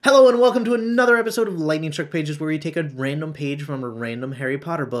Hello and welcome to another episode of Lightning Struck Pages, where we take a random page from a random Harry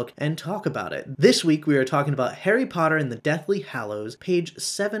Potter book and talk about it. This week we are talking about Harry Potter and the Deathly Hallows, page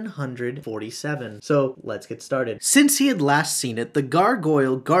 747. So let's get started. Since he had last seen it, the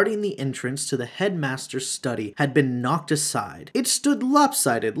gargoyle guarding the entrance to the headmaster's study had been knocked aside. It stood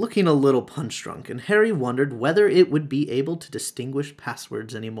lopsided, looking a little punch-drunk, and Harry wondered whether it would be able to distinguish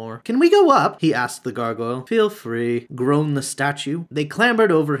passwords anymore. "Can we go up?" he asked the gargoyle. "Feel free," groaned the statue. They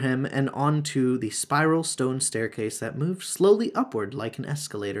clambered over him and onto the spiral stone staircase that moved slowly upward like an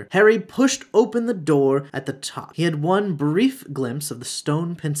escalator. Harry pushed open the door at the top. He had one brief glimpse of the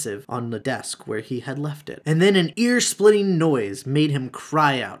stone pensive on the desk where he had left it, and then an ear-splitting noise made him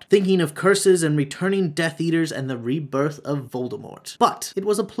cry out, thinking of curses and returning Death Eaters and the rebirth of Voldemort. But it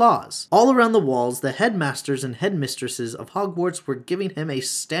was applause. All around the walls, the headmasters and headmistresses of Hogwarts were giving him a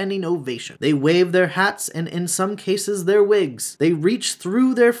standing ovation. They waved their hats and in some cases their wigs. They reached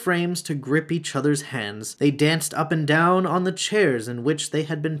through their frames to grip each other's hands. They danced up and down on the chairs in which they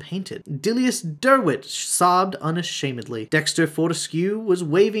had been painted. Dilius Derwit sobbed unashamedly. Dexter Fortescue was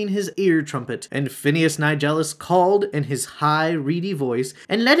waving his ear trumpet, and Phineas Nigellus called in his high, reedy voice,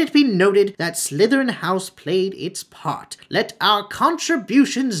 "And let it be noted that Slytherin House played its part. Let our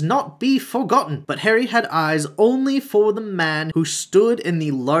contributions not be forgotten." But Harry had eyes only for the man who stood in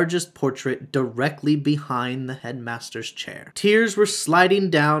the largest portrait directly behind the headmaster's chair. Tears were sliding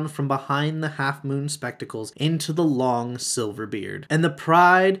down from behind the half-moon spectacles into the long silver beard, and the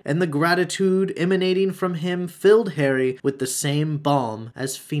pride and the gratitude emanating from him filled Harry with the same balm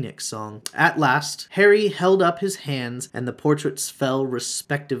as Phoenix song. At last, Harry held up his hands, and the portraits fell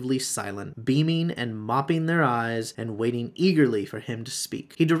respectively silent, beaming and mopping their eyes and waiting eagerly for him to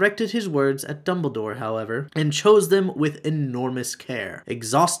speak. He directed his words at Dumbledore, however, and chose them with enormous care.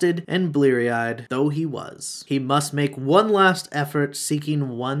 Exhausted and bleary-eyed though he was, he must make one last effort, seeking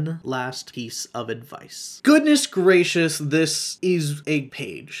one last piece of advice. Goodness gracious, this is a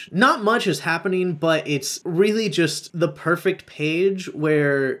page. Not much is happening, but it's really just the perfect page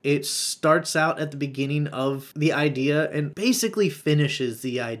where it starts out at the beginning of the idea and basically finishes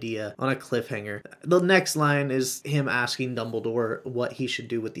the idea on a cliffhanger. The next line is him asking Dumbledore what he should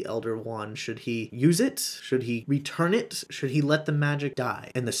do with the Elder Wand. Should he use it? Should he return it? Should he let the magic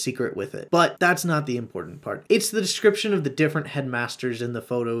die and the secret with it? But that's not the important part. It's the description of the different headmasters in the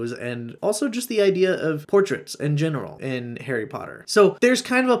photos, and also just the idea of portraits in general in Harry Potter. So there's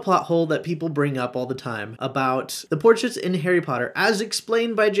kind of a plot hole that people bring up all the time about the portraits in Harry Potter, as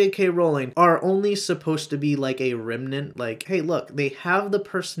explained by J.K. Rowling, are only supposed to be like a remnant, like, hey, look, they have the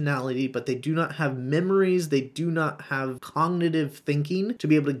personality, but they do not have memories, they do not have cognitive thinking to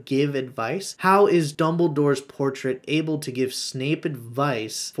be able to give advice. How is Dumbledore's portrait able to give Snape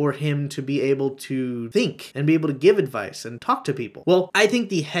advice for him to be able to think and be able to give advice and talk to people? Well, I think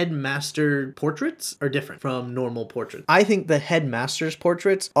the headmaster portraits are different from normal portraits. I think the headmaster's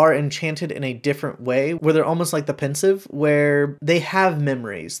portraits are enchanted in a different way, where they're almost like the pensive, where they have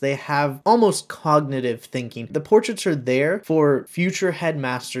memories, they have almost cognitive thinking. The portraits are there for future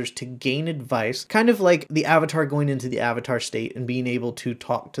headmasters to gain advice, kind of like the Avatar going into the Avatar state and being able to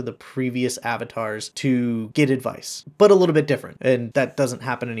talk to the previous avatars to get advice, but a little bit different. And that doesn't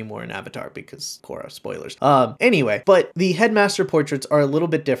happen anymore in Avatar because Korra, spoilers. Anyway, but the headmaster portraits are a little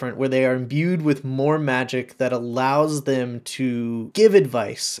bit different, where they are imbued with more magic that allows them to give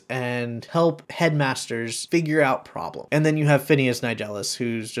advice and help headmasters figure out problems. And then you have Phineas Nigellus,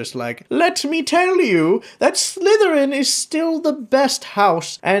 who's just like, "Let me tell you that Slytherin is still the best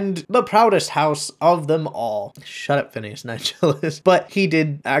house and the proudest house of them all." Shut up, Phineas Nigellus. But he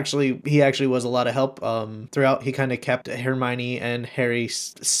actually was a lot of help throughout. He kind of kept Hermione and Harry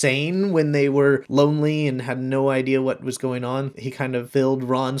sane when they were lonely and had no idea what was going on. He kind of filled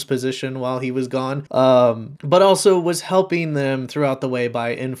Ron's position while he was gone, but also was helping them throughout the way by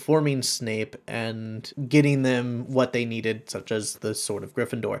informing Snape and getting them what they needed, such as the Sword of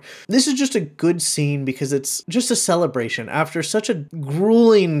Gryffindor. This is just a good scene because it's just a celebration after such a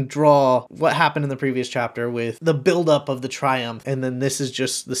grueling draw, what happened in the previous chapter with the buildup of the triumph, and then this is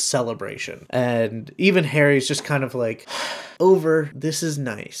just the celebration. And even Harry's just kind of like, over, this is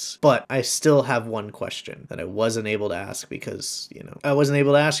nice. But I still have one question that I wasn't able to ask because, I wasn't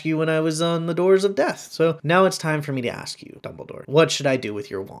able to ask you when I was on the doors of death. So now it's time for me to ask you, Dumbledore, what should I do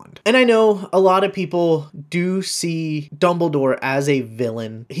with your wand? And I know a lot of people do see Dumbledore as a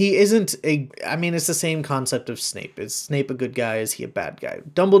villain. He isn't it's the same concept of Snape. Is Snape a good guy? Is he a bad guy?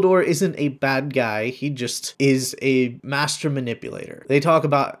 Dumbledore isn't a bad guy. He just is a master manipulator. They talk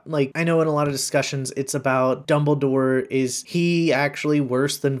about, I know in a lot of discussions, it's about Dumbledore, is he actually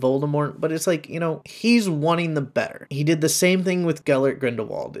worse than Voldemort? But it's he's wanting the better. He did the same thing with with Gellert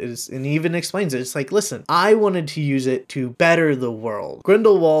Grindelwald. And he even explains it. It's like, listen, I wanted to use it to better the world.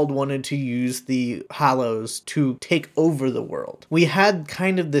 Grindelwald wanted to use the Hallows to take over the world. We had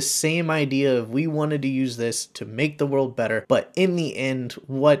kind of the same idea of we wanted to use this to make the world better, but in the end,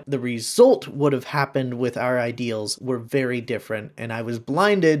 what the result would have happened with our ideals were very different, and I was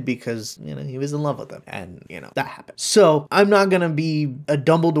blinded because, he was in love with them, and, that happened. So, I'm not gonna be a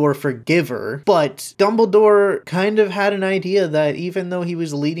Dumbledore forgiver, but Dumbledore kind of had an idea that even though he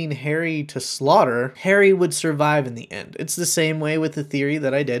was leading Harry to slaughter, Harry would survive in the end. It's the same way with the theory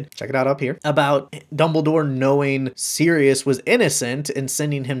that I did, check it out up here, about Dumbledore knowing Sirius was innocent and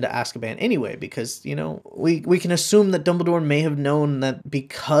sending him to Azkaban anyway, because, we can assume that Dumbledore may have known that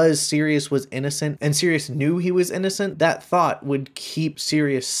because Sirius was innocent and Sirius knew he was innocent, that thought would keep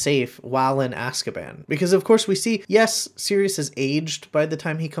Sirius safe while in Azkaban. Because of course we see, yes, Sirius is aged by the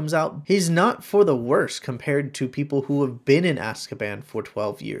time he comes out. He's not for the worse compared to people who have been in Azkaban for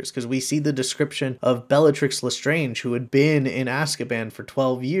 12 years, because we see the description of Bellatrix Lestrange, who had been in Azkaban for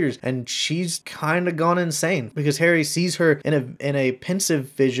 12 years, and she's kind of gone insane because Harry sees her in a pensive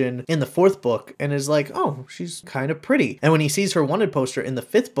vision in the 4th book and is like, oh, she's kind of pretty. And when he sees her wanted poster in the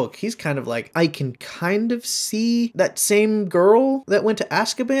 5th book, he's kind of like, I can kind of see that same girl that went to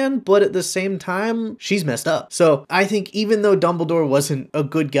Azkaban, but at the same time, she's messed up. So I think even though Dumbledore wasn't a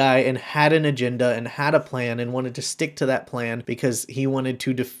good guy and had an agenda and had a plan and wanted to stick to that plan because he wanted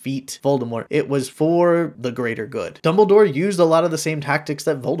to defeat Voldemort, it was for the greater good. Dumbledore used a lot of the same tactics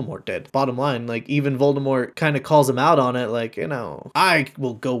that Voldemort did. Bottom line, like, even Voldemort kind of calls him out on it, like, I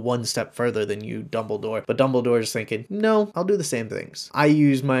will go one step further than you, Dumbledore. But Dumbledore's thinking, no, I'll do the same things. I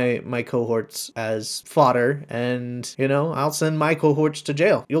use my cohorts as fodder, and, I'll send my cohorts to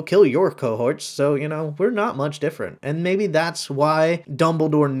jail. You'll kill your cohorts, so, we're not much different. And maybe that's why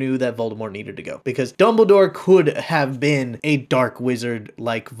Dumbledore knew that Voldemort needed to go. Because Dumbledore could have been a dark wizard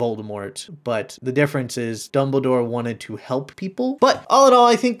like Voldemort, but the difference is Dumbledore wanted to help people. But all in all,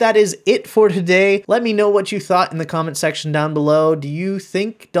 I think that is it for today. Let me know what you thought in the comment section down below. Do you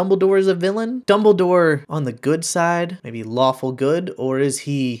think Dumbledore is a villain? Dumbledore on the good side, maybe lawful good, or is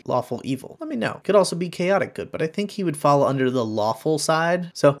he lawful evil? Let me know. Could also be chaotic good, but I think he would fall under the lawful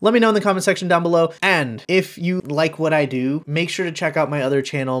side. So let me know in the comment section down below. And if you like what I do, make sure to check out my other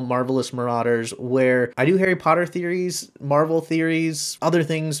channel, Marvelous Marauders, where I do Harry Potter theories, Marvel theories, other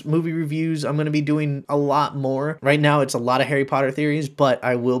things, movie reviews. I'm going to be doing a lot more. Right now, it's a lot of Harry Potter theories, but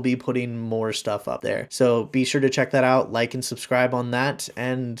I will be putting more stuff up there. So be sure to check that out, like and subscribe on that.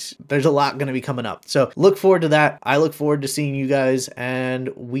 And there's a lot going to be coming up. So look forward to that. I look forward to seeing you guys, and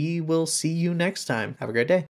we will see you next time. Have a great day.